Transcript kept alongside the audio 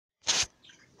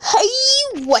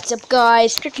Hey, what's up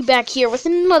guys? Tricky back here with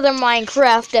another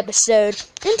Minecraft episode.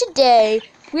 And today,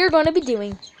 we're going to be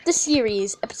doing the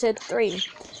series, episode 3. And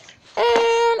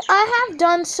I have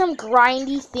done some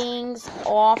grindy things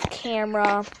off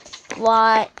camera.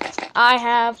 Like, I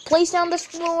have placed down this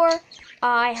floor.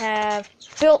 I have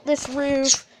built this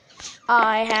roof.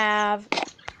 I have...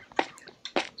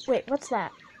 Wait, what's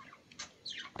that?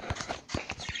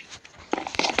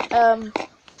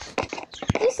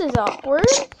 This is awkward.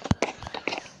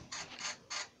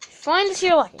 Find us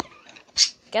here lucky.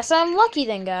 Guess I'm lucky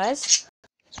then, guys.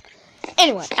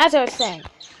 Anyway, as I was saying,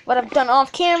 what I've done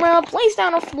off camera, placed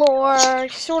down a floor,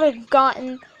 sort of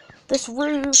gotten this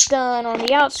roof done on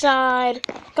the outside,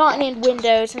 gotten in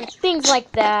windows and things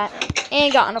like that,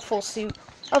 and gotten a full suit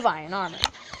of iron armor.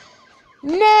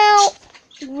 Now,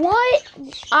 what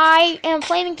I am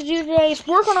planning to do today is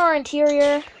work on our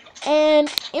interior,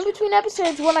 and in between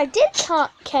episodes, what I did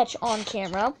catch on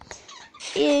camera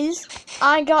is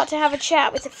I got to have a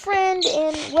chat with a friend,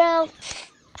 and, well,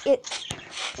 it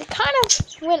kind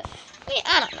of went,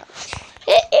 I don't know.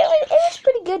 It was a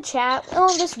pretty good chat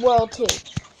on this world, too.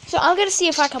 So I'm going to see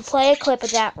if I can play a clip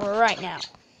of that right now.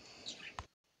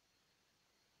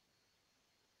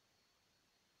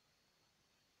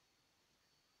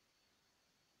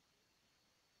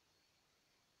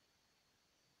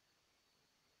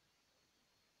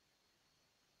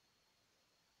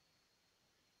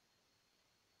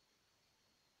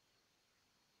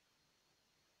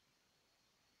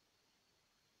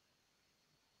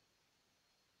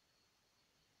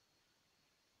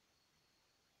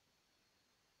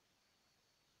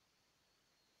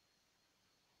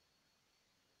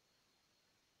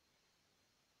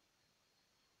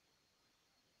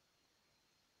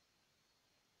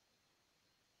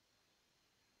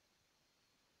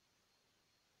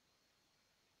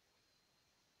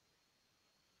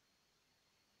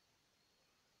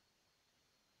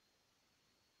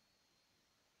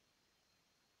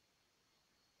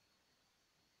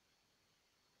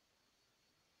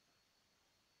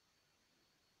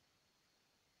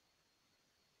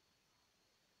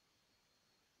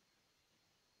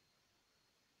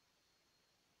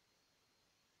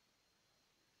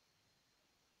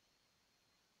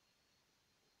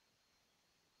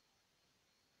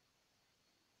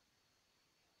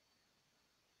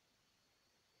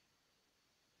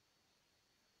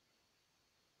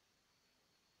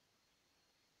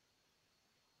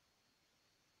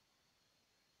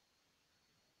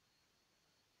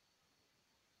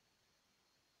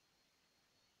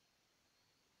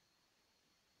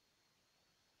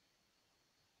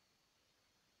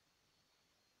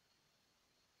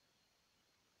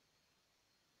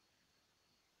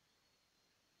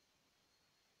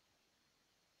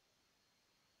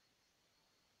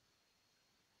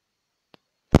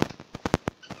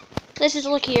 This is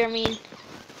look here, and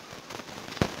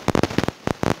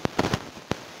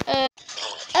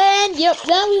yep,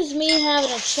 that was me having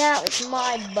a chat with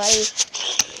my buddy,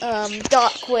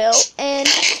 Doc Quill, and,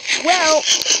 well,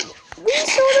 we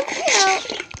sort of,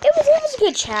 it was a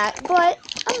good chat, but,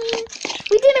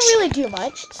 we didn't really do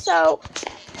much, so,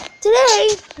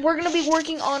 today, we're gonna be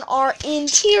working on our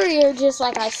interior, just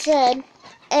like I said,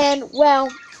 and,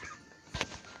 well,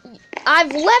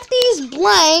 I've left these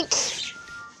blank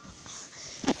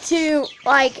to,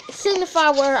 like, signify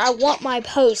where I want my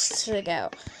posts to go.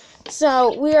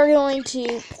 So, we are going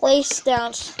to place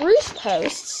down spruce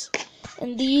posts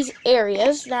in these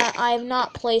areas that I have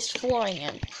not placed flooring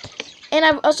in. And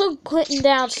I've also put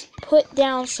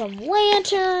down some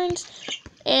lanterns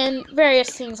and various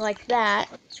things like that.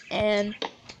 And,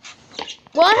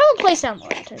 well, I haven't placed down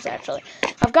lanterns, actually.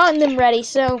 I've gotten them ready,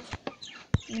 so,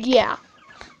 yeah.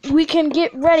 We can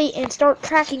get ready and start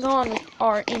cracking on with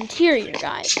our interior,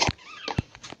 guys.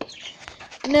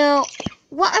 Now,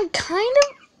 what I'm kind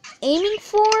of aiming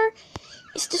for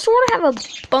is to sort of have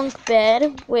a bunk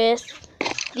bed with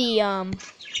the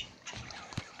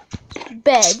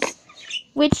beds,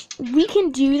 which we can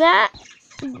do that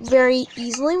very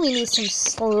easily. We need some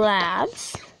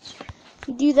slabs.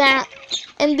 We do that,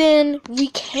 and then we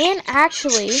can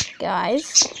actually,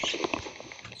 guys,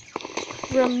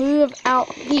 remove out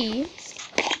these,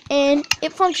 and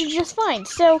it functions just fine.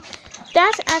 So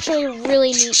that's actually a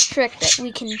really neat trick that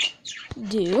we can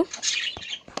do.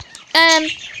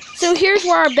 So here's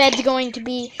where our bed's going to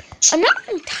be. I'm not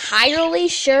entirely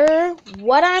sure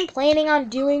what I'm planning on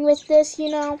doing with this,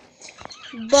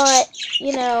 but,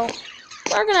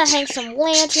 we're gonna hang some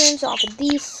lanterns off of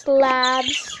these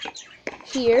slabs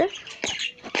here.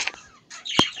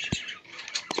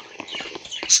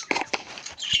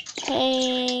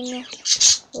 Hang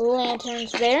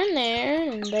lanterns there and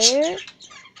there and there.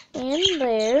 and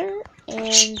there,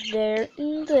 and there,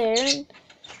 and there. And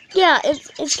yeah,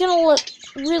 it's gonna look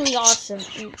really awesome.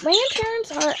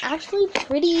 Lanterns are actually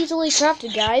pretty easily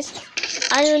crafted, guys.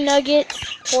 Iron nuggets,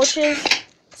 torches.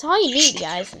 That's all you need,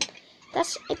 guys. And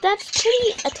that's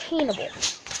pretty attainable.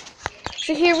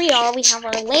 So here we are. We have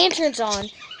our lanterns on.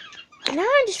 And now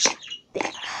I just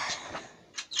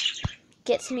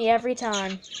gets me every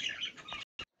time.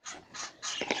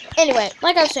 Anyway,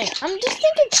 like I was saying, I'm just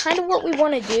thinking kind of what we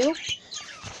want to do.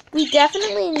 We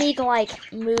definitely need to,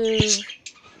 like, move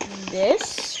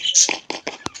this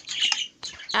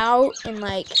out and,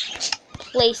 like,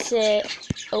 place it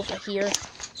over here,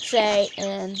 say,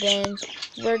 and then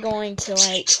we're going to,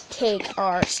 like, take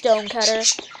our stone cutter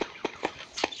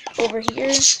over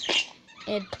here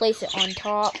and place it on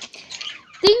top.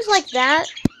 Things like that,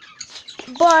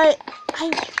 but I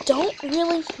don't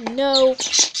really know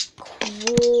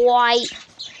quite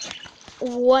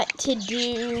what to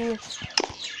do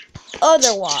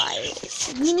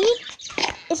otherwise.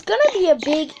 It's gonna be a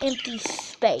big empty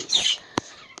space.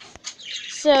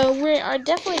 So we are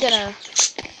definitely gonna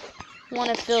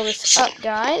want to fill this up,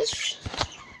 guys.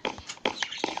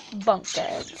 Bunk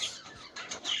beds.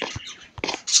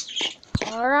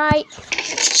 Alright.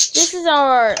 This is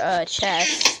our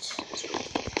chest.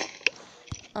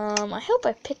 I hope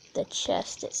I picked the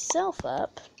chest itself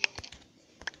up.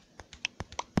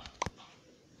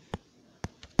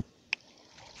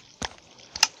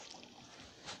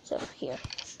 It's over here.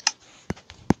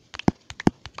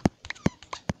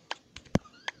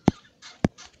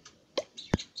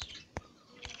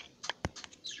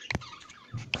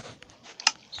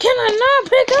 Can I not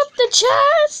pick up the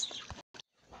chest?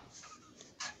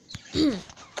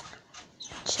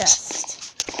 Chest.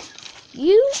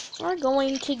 You are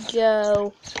going to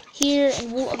go here,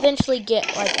 and we'll eventually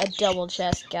get, like, a double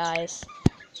chest, guys.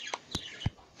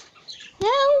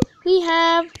 Now we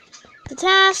have the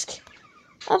task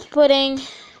of putting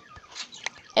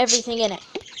everything in it.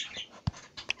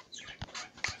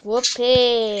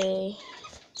 Whoopee.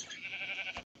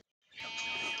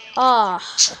 Ah,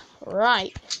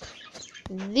 right.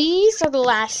 These are the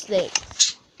last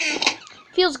things.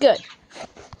 Feels good.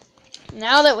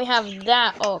 Now that we have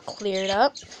that all cleared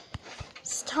up,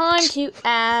 it's time to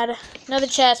add another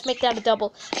chest, make that a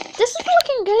double. This is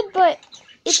looking good, but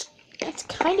it's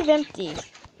kind of empty.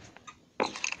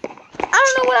 I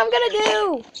don't know what I'm gonna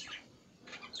do.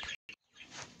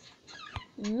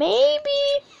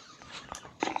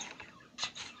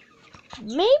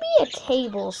 Maybe a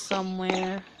table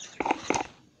somewhere.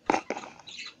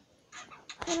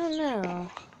 I don't know.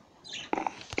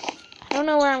 I don't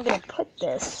know where I'm gonna put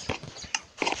this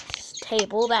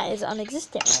table that is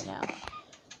unexistent right now.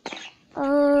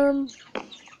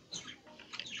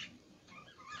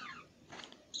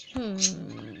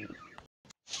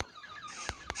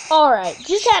 Alright,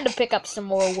 just had to pick up some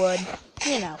more wood.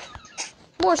 You know,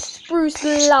 more spruce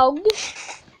log.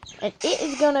 And it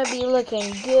is gonna be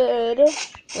looking good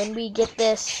when we get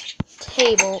this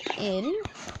table in.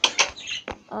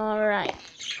 Alright.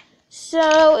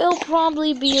 So, it'll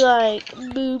probably be like,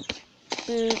 boop,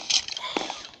 boop.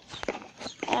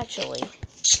 Actually.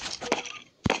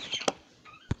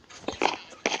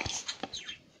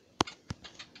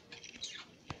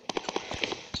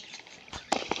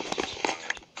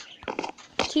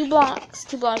 Two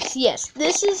blocks, yes.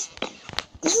 This is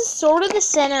sort of the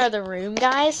center of the room,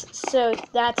 guys. So,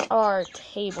 that's our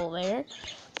table there.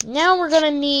 Now we're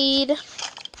gonna need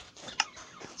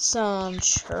some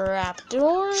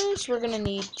trapdoors. We're gonna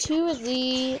need 4 of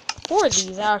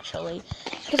these actually,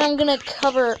 because I'm gonna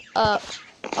cover up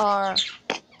our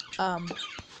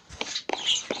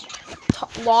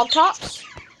log tops.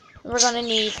 We're gonna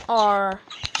need our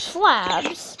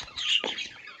slabs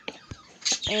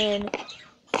and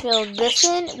fill this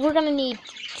in. We're gonna need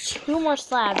 2 more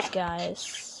slabs,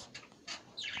 guys.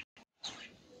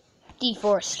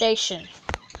 Deforestation.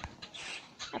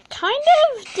 I've kind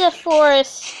of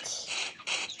deforested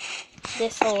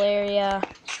this whole area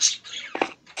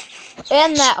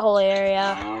and that whole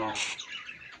area.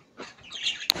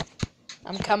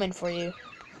 I'm coming for you.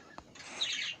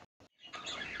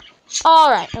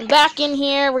 Alright, I'm back in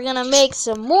here. We're gonna make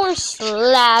some more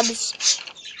slabs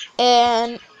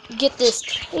and get this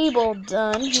table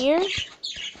done here.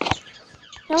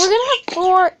 Now we're gonna have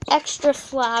 4 extra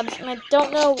slabs, and I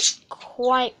don't know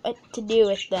quite what to do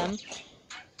with them.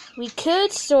 We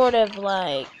could sort of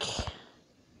like,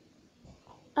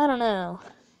 I don't know.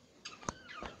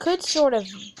 Could sort of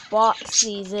box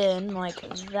these in like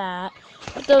that.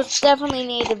 But those definitely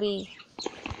need to be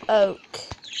oak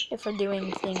if we're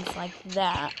doing things like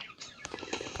that.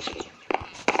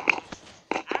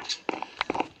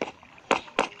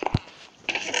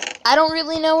 I don't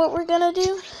really know what we're gonna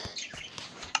do,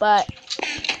 but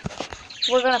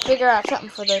we're gonna figure out something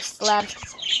for those slabs.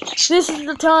 This is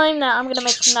the time that I'm gonna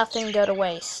make nothing go to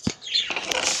waste.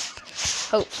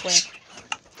 Hopefully.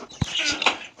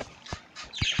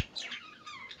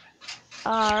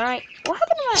 Alright. What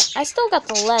happened to I still got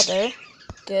the leather.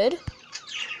 Good.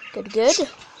 Good.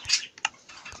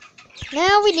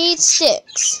 Now we need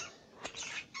sticks.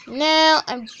 Now,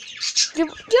 you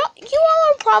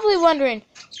all are probably wondering,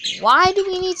 why do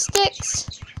we need sticks?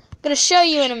 I'm gonna show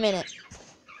you in a minute.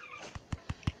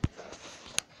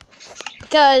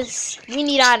 Because we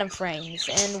need item frames,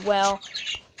 and well,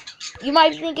 you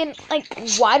might be thinking, like,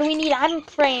 why do we need item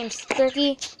frames,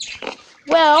 Turkey?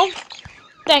 Well,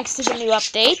 thanks to the new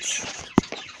updates,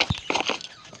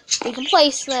 we can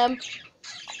place them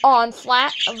on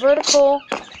flat, vertical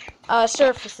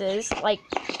surfaces, like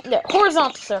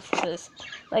horizontal surfaces,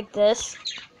 like this,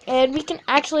 and we can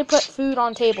actually put food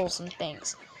on tables and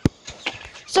things.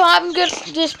 So I'm gonna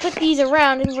just put these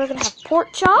around, and we're gonna have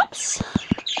pork chops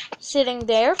sitting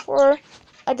there for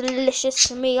a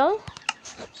delicious meal.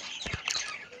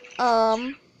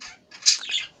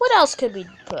 What else could we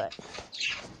put?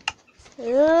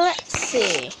 Let's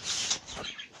see.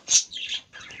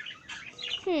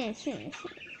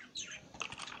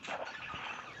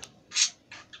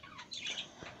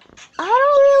 I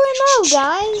don't really know,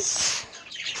 guys.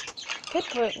 Could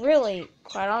put, really,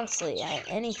 quite honestly,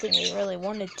 anything we really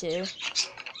wanted to.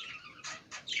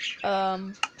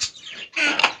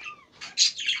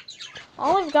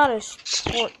 All I've got is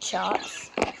pork chops.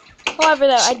 However,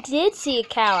 though, I did see a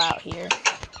cow out here.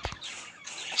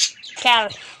 Cow,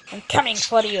 I'm coming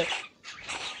for you.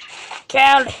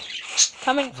 Cow,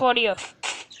 coming for you.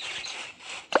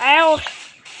 Cow,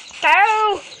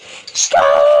 cow,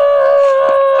 cow!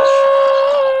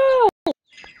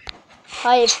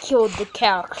 I have killed the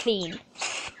cow clean.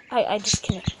 I just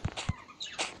couldn't.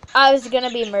 I was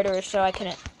gonna be a murderer, so I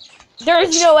couldn't. There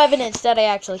is no evidence that I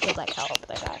actually killed that cow over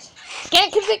there, guys.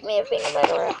 Can't convict me of being a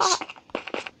murderer.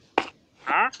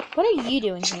 Huh? What are you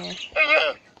doing here?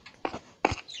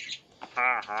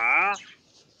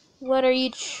 What are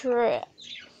you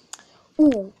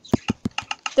Ooh.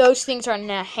 Those things are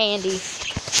not handy.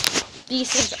 These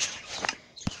things are...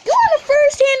 You are the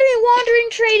first wandering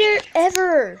trader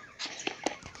ever!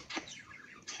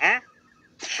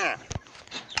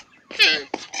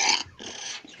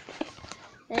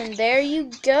 And there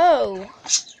you go.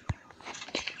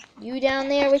 You down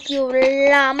there with your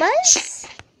llamas?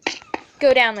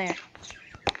 Go down there.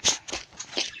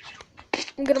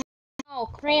 I'm gonna... all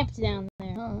cramped down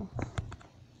there,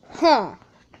 huh?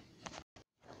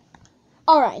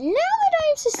 Alright, now that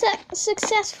I'm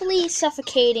successfully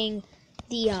suffocating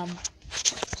the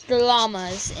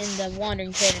llamas in the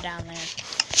wandering trader down there,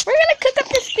 we're gonna cook up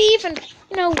this beef and,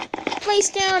 place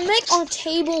down, make our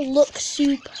table look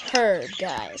superb,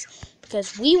 guys.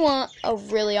 Because we want a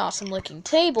really awesome looking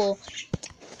table.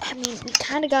 I mean, we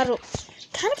kind of gotta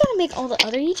make all the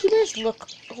other YouTubers look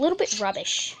a little bit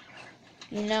rubbish.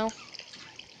 Little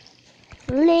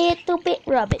bit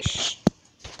rubbish.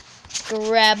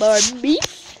 Grab our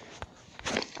beef.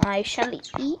 I shall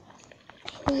eat.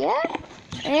 Yeah.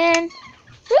 And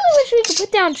really wish we could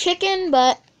put down chicken,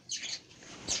 but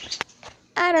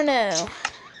I don't know.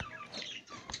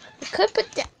 We could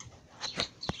put down.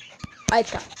 I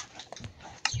thought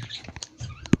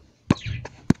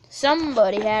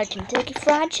somebody had Kentucky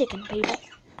Fried Chicken, people.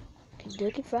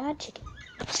 Kentucky Fried Chicken.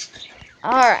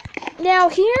 Alright. Now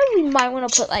here we might want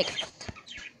to put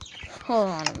hold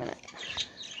on a minute.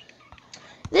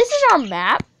 This is our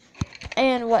map.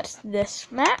 And what's this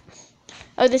map?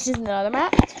 Oh, this is another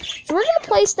map. So we're going to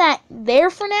place that there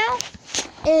for now.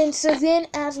 And so then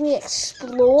as we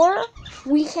explore,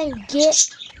 we can get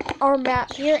our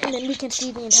map here. And then we can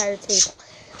see the entire table.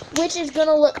 Which is going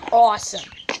to look awesome.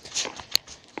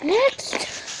 Next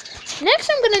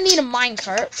I'm going to need a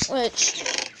minecart.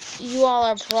 Which you all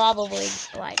are probably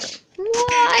like,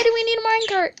 why do we need a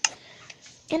minecart?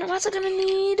 And I'm also going to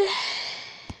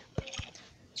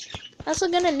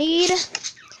need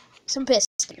some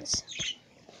pistons.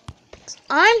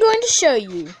 I'm going to show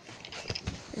you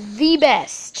the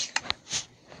best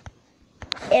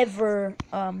ever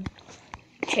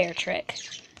chair trick.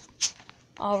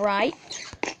 Alright.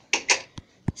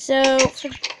 So for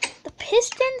the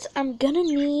pistons, I'm gonna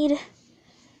need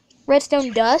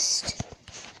redstone dust.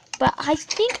 But I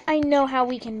think I know how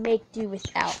we can make do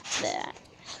without that.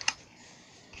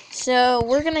 So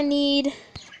we're gonna need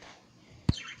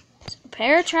a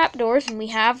pair of trapdoors, and we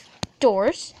have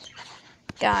doors,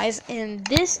 guys, and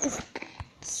this is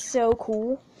so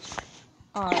cool.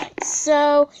 Alright,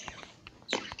 so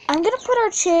I'm gonna put our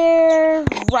chair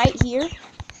right here,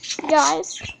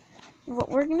 guys. What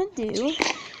we're gonna do,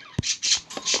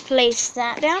 place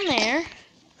that down there,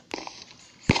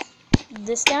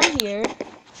 this down here,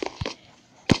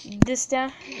 this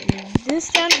down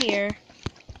here,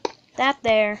 that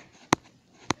there.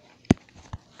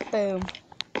 Boom.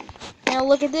 Now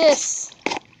look at this.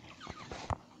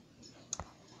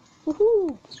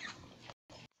 Woohoo!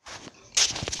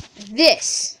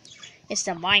 This is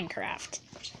the Minecraft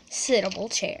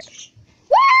sittable chair.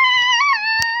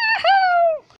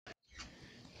 Woohoo!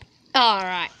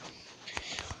 Alright.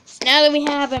 So now that we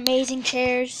have amazing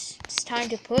chairs, it's time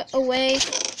to put away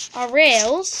our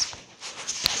rails.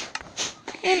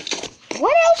 And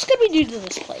what else could we do to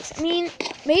this place? I mean,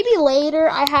 maybe later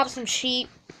I have some sheep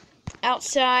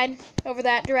outside over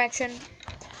that direction.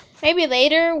 Maybe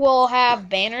later we'll have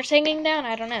banners hanging down.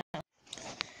 I don't know.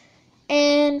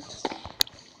 And,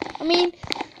 I mean,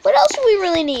 what else do we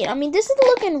really need? I mean, this is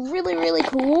looking really, really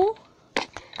cool.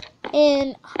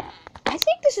 And I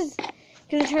think this is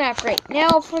going to turn out great.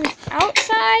 Now, from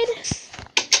outside,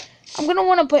 I'm going to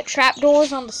want to put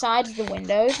trapdoors on the sides of the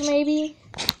windows, maybe.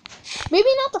 Maybe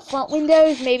not the front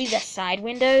windows, maybe the side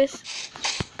windows.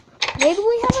 Maybe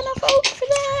we have enough oak for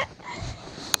that?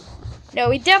 No,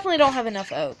 we definitely don't have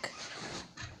enough oak.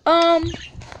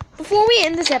 Before we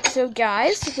end this episode,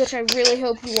 guys, which I really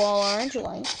hope you all are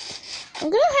enjoying, I'm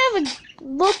going to have a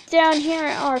look down here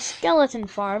at our skeleton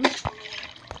farm.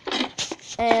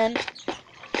 And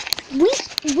we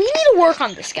need to work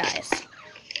on this, guys.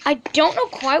 I don't know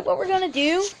quite what we're going to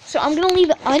do, so I'm going to leave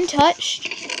it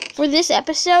untouched for this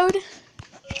episode.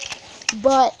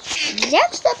 But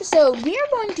next episode, we are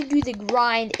going to do the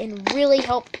grind and really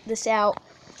help this out.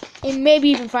 And maybe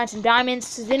even find some diamonds,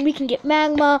 so then we can get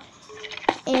magma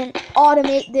and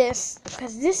automate this,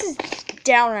 because this is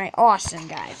downright awesome,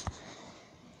 guys.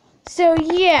 So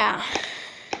yeah,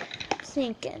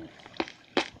 thinking.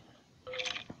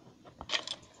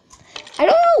 I don't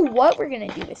know what we're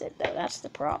gonna do with it though. That's the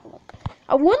problem.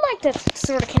 I would like to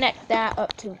sort of connect that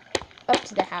up to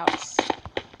the house.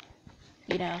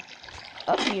 You know,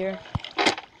 up here.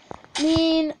 I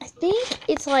mean, I think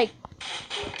it's like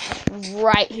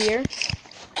right here.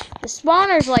 The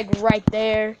spawner's like right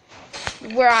there.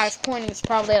 Where I was pointing is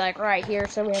probably like right here,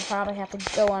 so we'll probably have to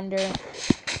go under,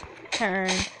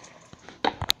 turn.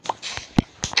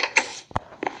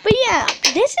 But yeah,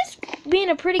 this has been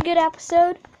a pretty good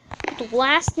episode. The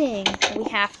last thing we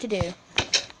have to do,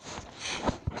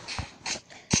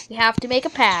 we have to make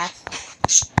a path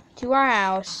to our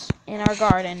house and our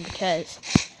garden, because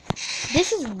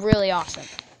this is really awesome.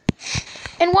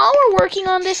 And while we're working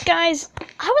on this, guys,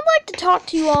 I would like to talk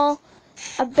to you all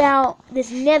about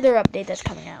this nether update that's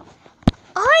coming out.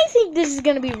 I think this is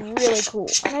going to be really cool.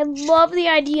 And I love the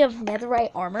idea of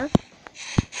netherite armor.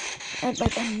 And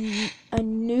like a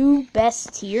new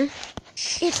best tier.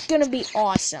 It's going to be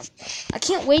awesome. I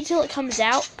can't wait till it comes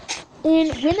out.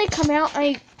 And when they come out,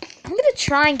 I'm going to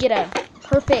try and get a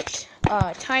perfect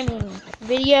timing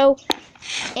video.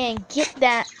 And get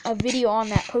a video on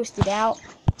that posted out.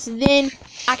 So then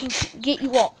I can get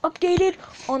you all updated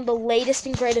on the latest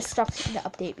and greatest stuff in the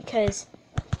update, because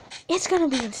it's going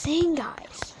to be insane,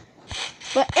 guys.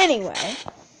 But anyway,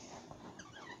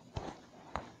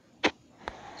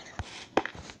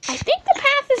 I think the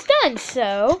path is done,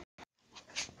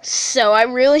 so I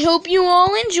really hope you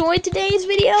all enjoyed today's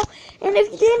video. And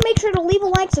if you did, make sure to leave a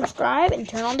like, subscribe, and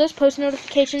turn on those post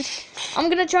notifications. I'm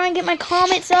going to try and get my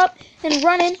comments up and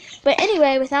running. But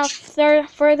anyway, without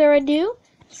further ado,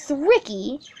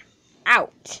 Ricky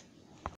out.